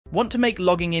Want to make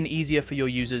logging in easier for your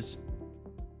users?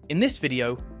 In this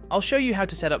video, I'll show you how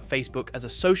to set up Facebook as a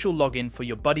social login for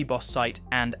your BuddyBoss site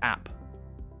and app.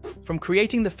 From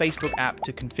creating the Facebook app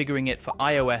to configuring it for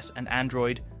iOS and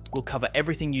Android, we'll cover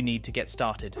everything you need to get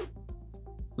started.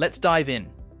 Let's dive in.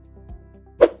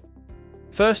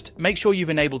 First, make sure you've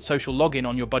enabled social login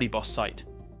on your BuddyBoss site.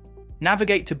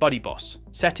 Navigate to BuddyBoss,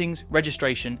 Settings,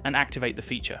 Registration, and activate the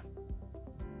feature.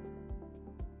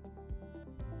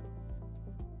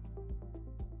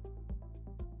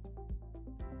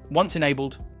 Once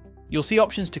enabled, you'll see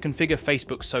options to configure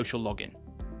Facebook's social login.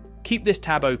 Keep this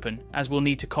tab open, as we'll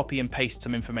need to copy and paste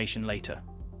some information later.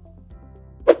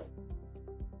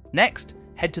 Next,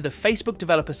 head to the Facebook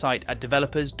developer site at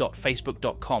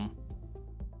developers.facebook.com.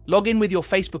 Log in with your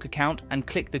Facebook account and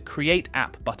click the Create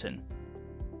App button.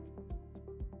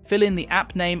 Fill in the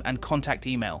app name and contact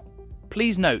email.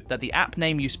 Please note that the app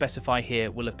name you specify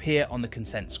here will appear on the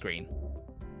consent screen.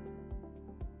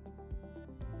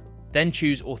 Then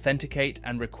choose Authenticate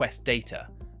and request data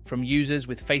from users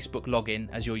with Facebook login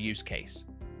as your use case.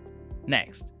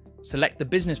 Next, select the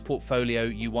business portfolio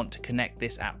you want to connect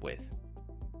this app with.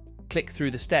 Click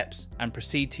through the steps and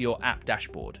proceed to your app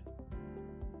dashboard.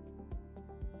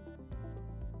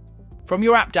 From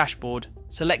your app dashboard,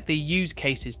 select the Use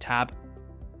Cases tab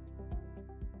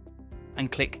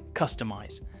and click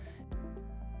Customize.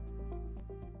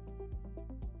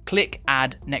 Click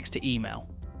Add next to Email.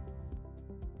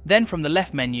 Then from the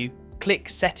left menu, click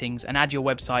Settings and add your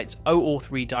website's OAuth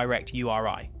redirect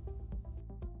URI.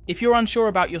 If you're unsure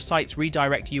about your site's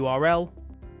redirect URL,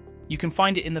 you can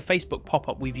find it in the Facebook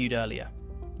pop-up we viewed earlier.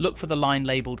 Look for the line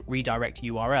labeled Redirect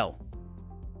URL.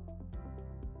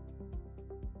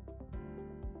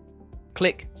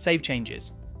 Click Save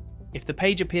Changes. If the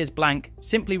page appears blank,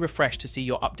 simply refresh to see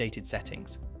your updated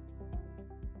settings.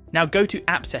 Now go to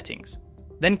App Settings,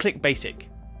 then click Basic.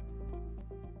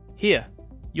 Here,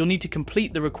 you'll need to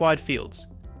complete the required fields: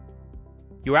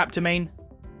 your app domain,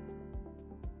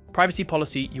 privacy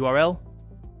policy URL,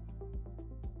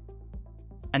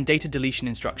 and data deletion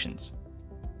instructions.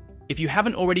 If you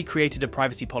haven't already created a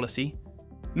privacy policy,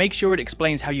 make sure it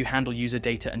explains how you handle user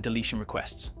data and deletion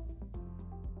requests.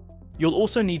 You'll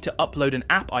also need to upload an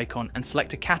app icon and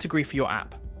select a category for your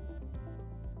app.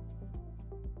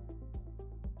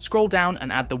 Scroll down and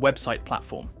add the website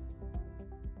platform.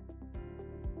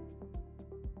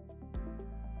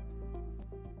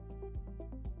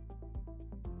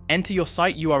 Enter your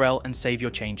site URL and save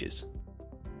your changes.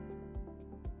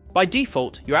 By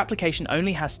default, your application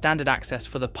only has standard access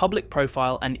for the public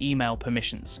profile and email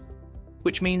permissions,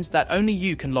 which means that only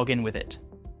you can log in with it.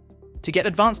 To get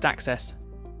advanced access,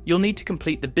 you'll need to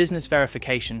complete the business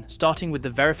verification, starting with the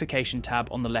Verification tab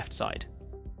on the left side.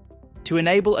 To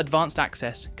enable advanced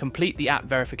access, complete the app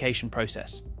verification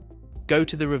process. Go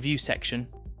to the Review section,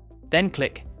 then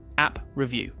click App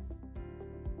Review.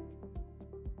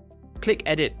 Click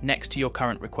Edit next to your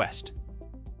current request.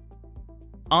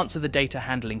 Answer the data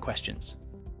handling questions.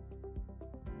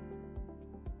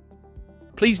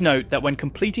 Please note that when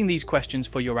completing these questions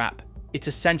for your app, it's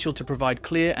essential to provide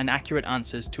clear and accurate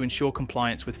answers to ensure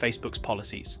compliance with Facebook's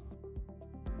policies.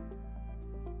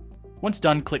 Once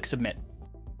done, click Submit.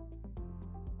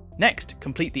 Next,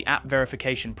 complete the app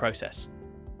verification process.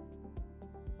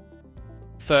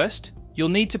 First, you'll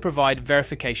need to provide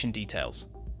verification details.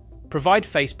 Provide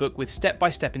Facebook with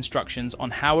step-by-step instructions on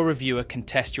how a reviewer can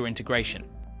test your integration.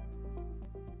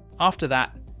 After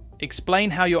that, explain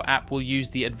how your app will use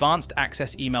the Advanced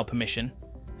Access email permission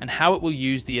and how it will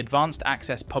use the Advanced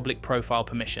Access public profile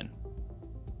permission.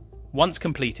 Once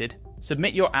completed,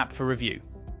 submit your app for review.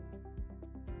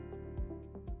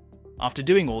 After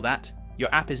doing all that,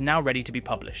 your app is now ready to be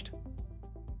published.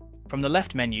 From the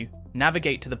left menu,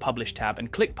 navigate to the Publish tab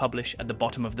and click Publish at the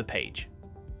bottom of the page.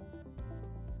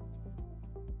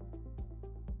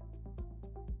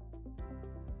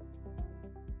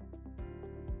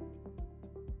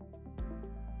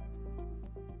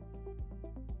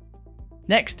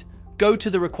 Next, go to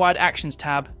the Required Actions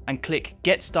tab and click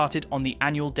Get Started on the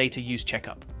Annual Data Use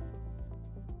Checkup.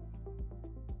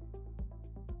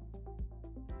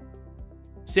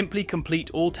 Simply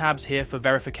complete all tabs here for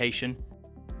verification,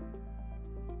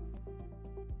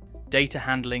 data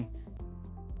handling,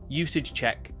 usage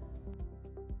check,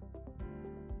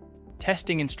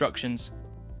 testing instructions,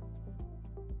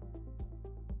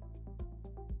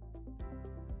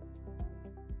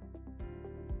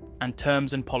 and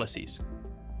terms and policies.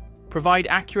 Provide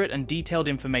accurate and detailed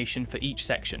information for each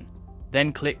section,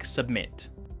 then click Submit.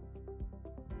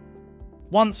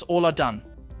 Once all are done,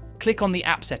 click on the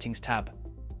App Settings tab,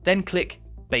 then click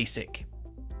Basic.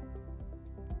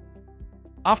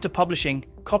 After publishing,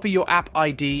 copy your app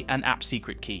ID and app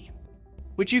secret key,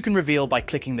 which you can reveal by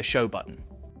clicking the Show button.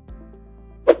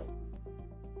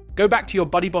 Go back to your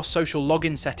BuddyBoss social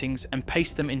login settings and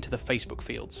paste them into the Facebook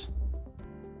fields.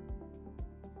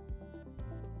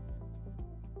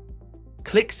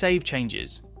 Click Save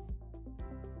Changes.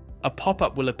 A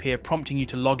pop-up will appear prompting you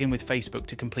to log in with Facebook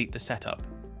to complete the setup.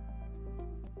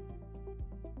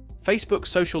 Facebook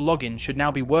social login should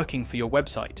now be working for your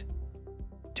website.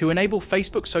 To enable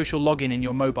Facebook social login in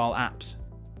your mobile apps,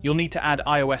 you'll need to add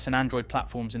iOS and Android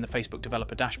platforms in the Facebook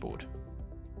developer dashboard.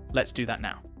 Let's do that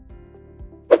now.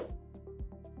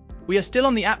 We are still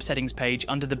on the App Settings page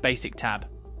under the Basic tab.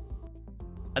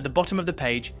 At the bottom of the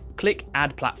page, click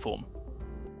Add Platform.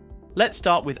 Let's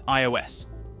start with iOS.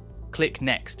 Click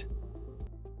Next.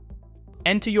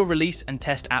 Enter your release and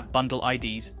test app bundle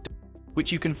IDs,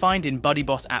 which you can find in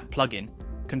BuddyBoss app plugin,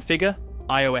 Configure,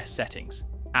 iOS Settings,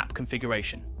 App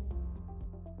Configuration.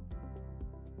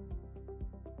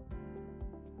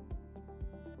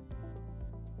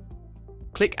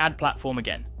 Click Add Platform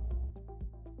again.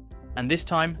 And this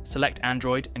time, select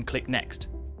Android and click Next.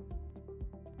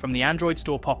 From the Android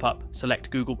Store pop-up, select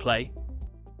Google Play,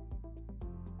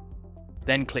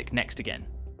 then click Next again.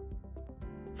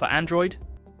 For Android,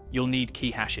 you'll need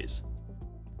key hashes.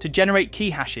 To generate key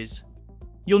hashes,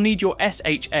 you'll need your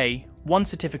SHA-1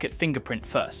 certificate fingerprint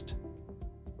first.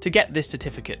 To get this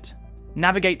certificate,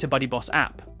 navigate to BuddyBoss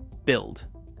app, Build.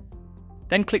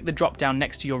 Then click the drop-down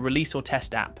next to your release or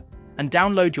test app and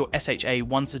download your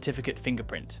SHA-1 certificate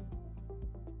fingerprint.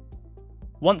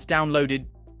 Once downloaded,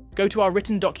 go to our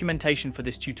written documentation for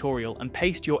this tutorial and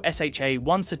paste your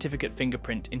SHA-1 certificate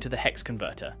fingerprint into the hex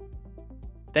converter.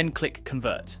 Then click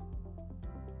Convert.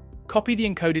 Copy the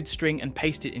encoded string and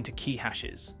paste it into key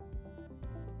hashes.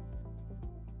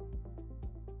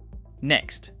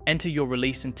 Next, enter your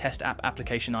release and test app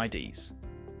application IDs,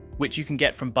 which you can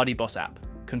get from BuddyBoss app,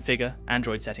 Configure,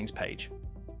 Android Settings page.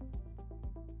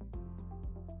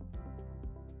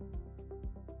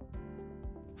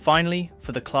 Finally,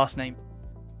 for the class name,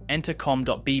 enter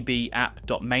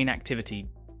com.bb.app.mainActivity.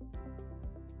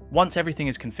 Once everything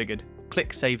is configured,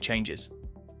 click Save Changes.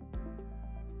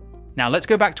 Now let's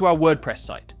go back to our WordPress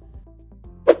site.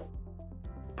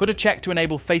 Put a check to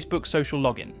enable Facebook social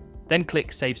login, then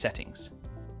click Save Settings.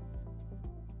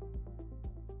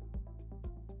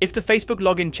 If the Facebook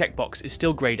login checkbox is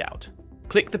still grayed out,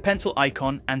 click the pencil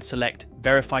icon and select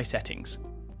Verify Settings.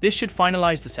 This should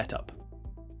finalize the setup.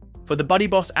 For the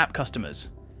BuddyBoss app customers,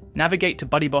 navigate to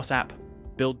BuddyBoss app,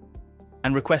 Build,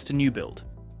 and request a new build.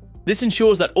 This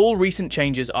ensures that all recent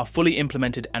changes are fully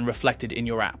implemented and reflected in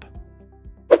your app.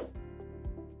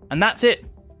 And that's it!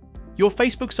 Your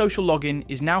Facebook social login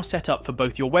is now set up for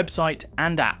both your website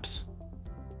and apps.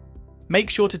 Make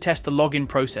sure to test the login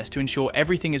process to ensure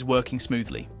everything is working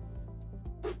smoothly.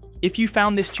 If you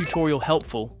found this tutorial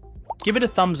helpful, give it a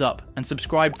thumbs up and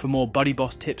subscribe for more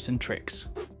BuddyBoss tips and tricks.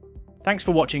 Thanks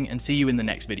for watching and see you in the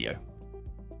next video.